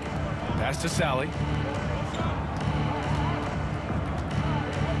easy bucket. Pass to Sally.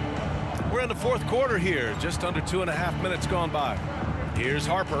 We're in the fourth quarter here. Just under 2.5 minutes gone by. Here's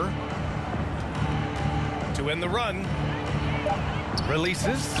Harper. To end the run.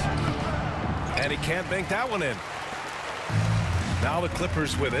 Releases. And he can't bank that one in. Now the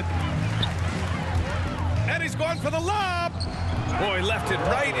Clippers with it. And he's going for the lob. Boy, left it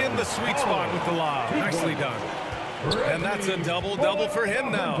right in the sweet spot with the lob. Nicely done. And that's a double-double for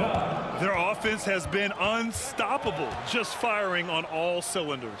him now. Their offense has been unstoppable, just firing on all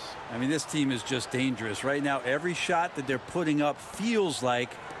cylinders. I mean, this team is just dangerous. Right now, every shot that they're putting up feels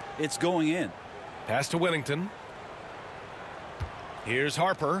like it's going in. Pass to Whittington. Here's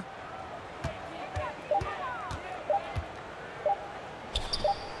Harper.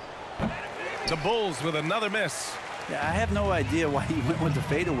 The Bulls with another miss. Yeah, I have no idea why he went with the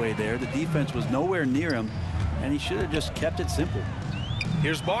fadeaway there. The defense was nowhere near him, and he should have just kept it simple.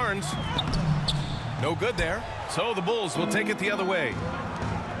 Here's Barnes. No good there. So the Bulls will take it the other way.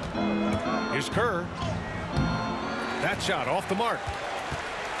 Here's Kerr. That shot off the mark.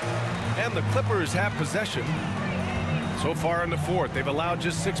 And the Clippers have possession. So far in the fourth, they've allowed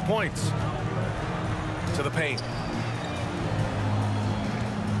just 6 points. To the paint.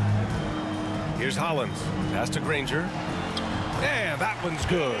 Here's Hollins. Pass to Granger. And that one's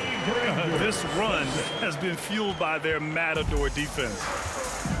good. This run has been fueled by their Matador defense.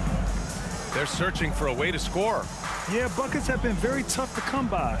 They're searching for a way to score. Yeah, buckets have been very tough to come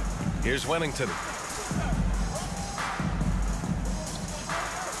by. Here's Whittington.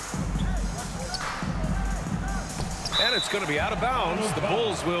 And it's going to be out of bounds. The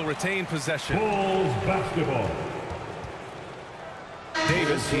Bulls will retain possession. Bulls basketball.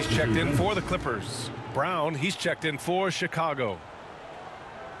 Davis, he's checked in for the Clippers. Brown, he's checked in for Chicago.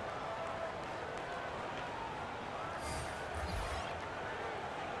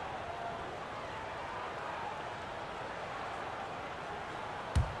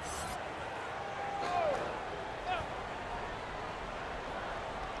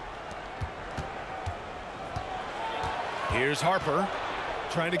 Here's Harper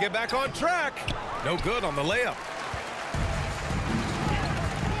trying to get back on track. No good on the layup.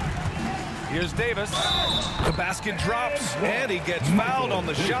 Here's Davis. The basket drops, and he gets fouled on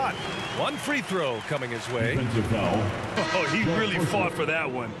the shot. One free throw coming his way. Oh, he really fought for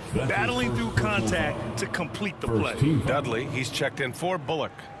that one. Battling through contact to complete the play. Dudley, he's checked in for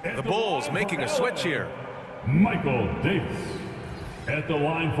Bullock. The Bulls making a switch here. Michael Davis at the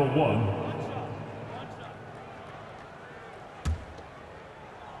line for one.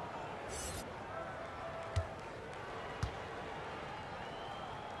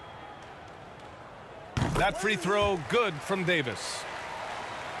 That free throw good from Davis.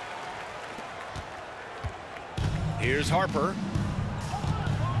 Here's Harper.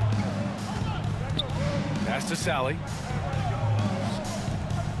 Pass to Sally.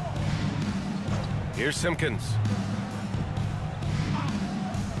 Here's Simpkins.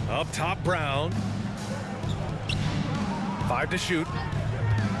 Up top, Brown. 5 to shoot.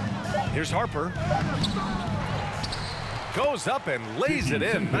 Here's Harper. Goes up and lays it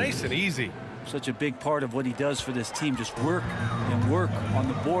in. Nice and easy. Such a big part of what he does for this team. Just work and work on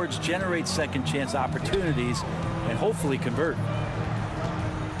the boards, generate second chance opportunities, and hopefully convert.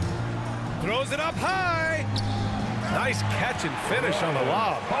 Throws it up high. Nice catch and finish on the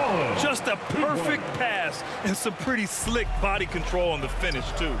lob. Just a perfect pass and some pretty slick body control on the finish,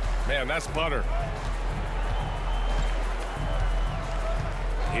 too. Man, that's butter.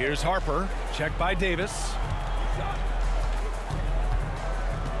 Here's Harper. Checked by Davis.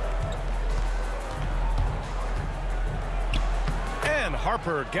 And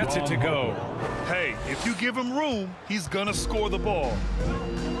Harper gets it to go. Hey, if you give him room, he's gonna score the ball.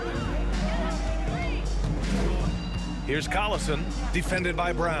 Here's Collison, defended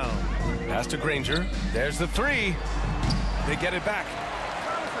by Brown. Pass to Granger. There's the three. They get it back.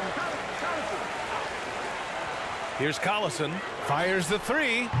 Here's Collison. Fires the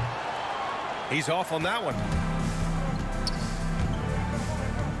three. He's off on that one.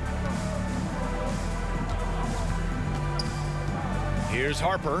 Here's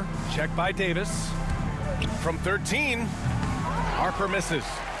Harper. Checked by Davis. From 13. Harper misses.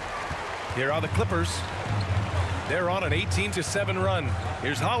 Here are the Clippers. They're on an 18-7 run.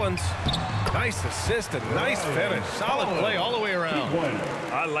 Here's Hollins. Nice assist and nice finish. Solid play all the way around.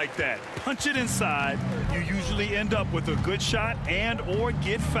 I like that. Punch it inside. You usually end up with a good shot and or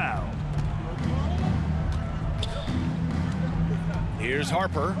get fouled. Here's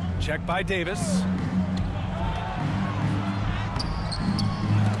Harper. Checked by Davis.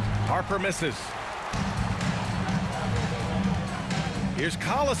 Harper misses. Here's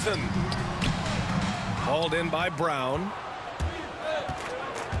Collison. Hauled in by Brown.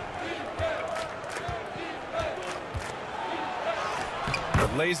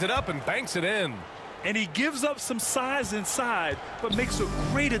 Lays it up and banks it in. And he gives up some size inside, but makes a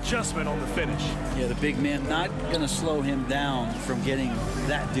great adjustment on the finish. Yeah, the big man not going to slow him down from getting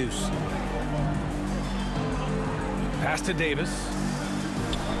that deuce. Pass to Davis.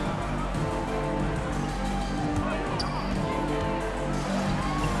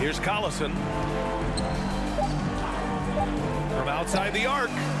 Here's Collison. From outside the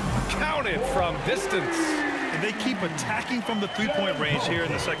arc. Counted from distance. And they keep attacking from the three-point range here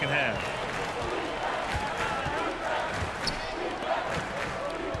in the second half.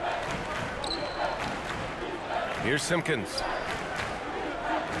 Here's Simpkins.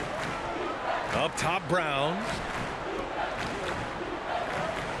 Up top, Brown.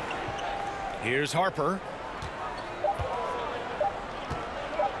 Here's Harper.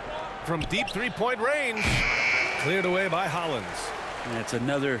 From deep three-point range. Cleared away by Hollins. And it's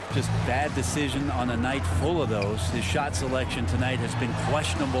another just bad decision on a night full of those. His shot selection tonight has been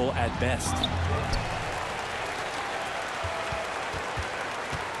questionable at best.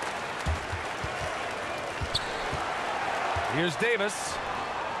 Here's Davis.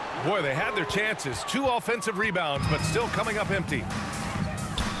 Boy, they had their chances. 2 offensive rebounds, but still coming up empty.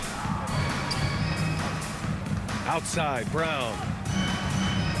 Outside, Brown.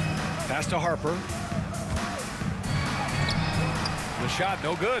 Pass to Harper. The shot,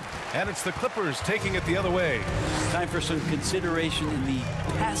 no good. And it's the Clippers taking it the other way. Time for some consideration in the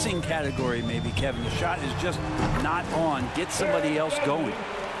passing category, maybe, Kevin. The shot is just not on. Get somebody else going.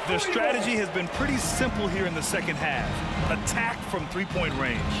 Their strategy has been pretty simple here in the second half. Attack from three-point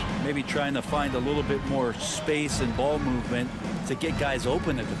range. Maybe trying to find a little bit more space and ball movement to get guys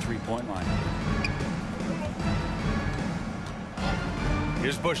open at the three-point line.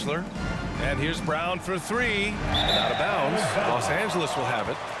 Here's Buechler. And here's Brown for 3. And out of bounds. Los Angeles will have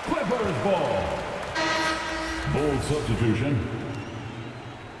it. Clippers ball. Bold substitution.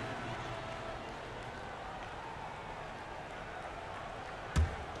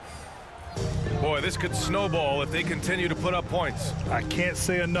 Boy, this could snowball if they continue to put up points. I can't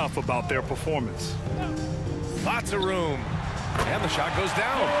say enough about their performance. Lots of room. And the shot goes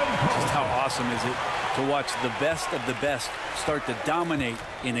down. Just how awesome is it to watch the best of the best start to dominate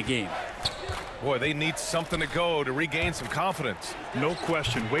in a game. Boy, they need something to go to regain some confidence. No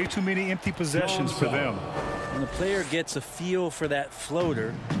question. Way too many empty possessions for them. When the player gets a feel for that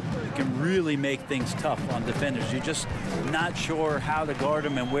floater, it can really make things tough on defenders. You're just not sure how to guard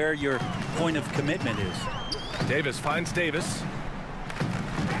them and where your point of commitment is. Davis finds Davis.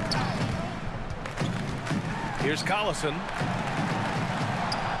 Here's Collison.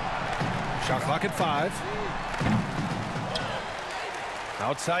 Shot clock at 5.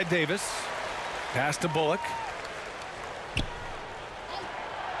 Outside Davis. Pass to Bullock.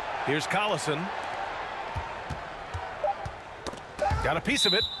 Here's Collison. Got a piece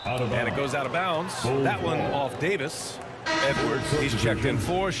of it. And it goes out of bounds. That one off Davis. Edwards, he's checked in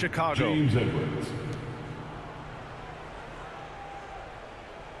for Chicago. James Edwards.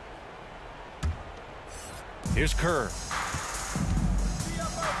 Here's Kerr.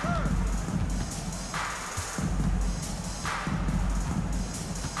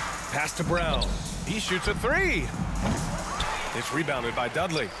 Pass to Brown. He shoots a 3. It's rebounded by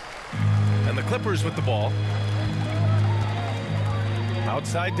Dudley. And the Clippers with the ball.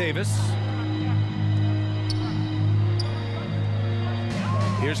 Outside Davis.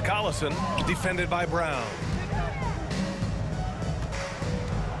 Here's Collison, defended by Brown.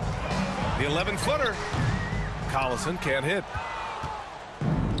 The 11-footer. Collison can't hit.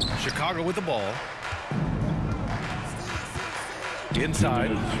 Chicago with the ball.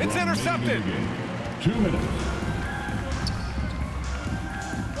 Inside. It's intercepted. 2 minutes.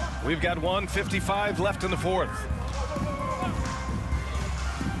 We've got 1:55 left in the 4th.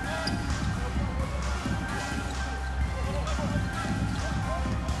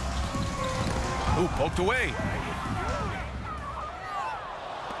 Ooh, poked away.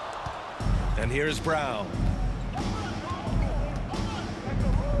 And here's Brown.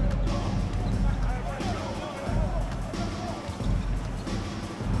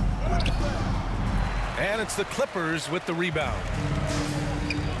 And it's the Clippers with the rebound.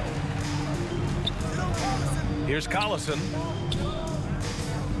 Here's Collison.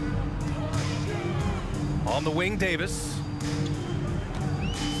 On the wing, Davis.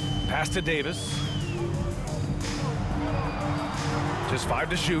 Pass to Davis. Just 5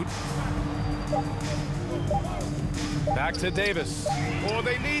 to shoot. Back to Davis. Oh,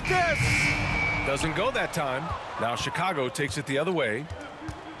 they need this. Doesn't go that time. Now Chicago takes it the other way.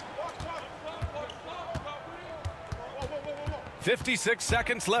 56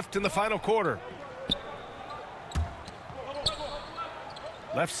 seconds left in the final quarter.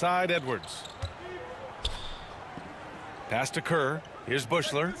 Left side, Edwards. Pass to Kerr. Here's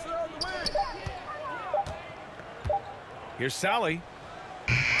Buechler. Here's Sally.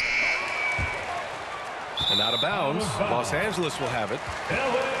 And out of bounds. Los Angeles will have it.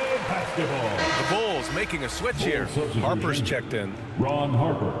 LA basketball. The Bulls making a switch here. Harper's checked in. Ron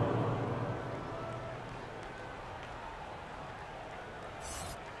Harper.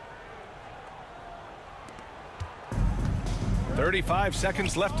 .35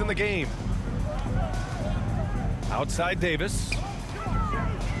 seconds left in the game. Outside Davis.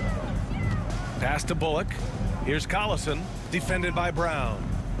 Pass to Bullock. Here's Collison, defended by Brown.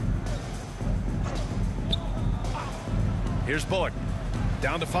 Here's Bullock.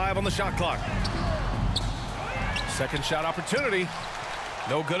 Down to 5 on the shot clock. Second shot opportunity.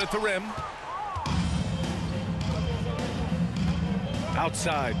 No good at the rim.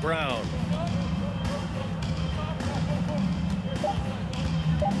 Outside, Brown.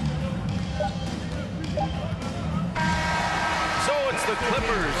 The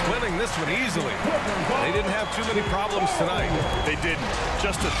Clippers winning this one easily. They didn't have too many problems tonight. They didn't.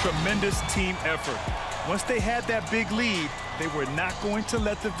 Just a tremendous team effort. Once they had that big lead, they were not going to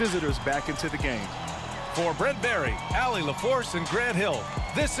let the visitors back into the game. For Brent Barry, Allie LaForce, and Grant Hill,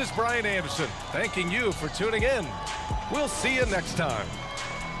 this is Brian Anderson thanking you for tuning in. We'll see you next time.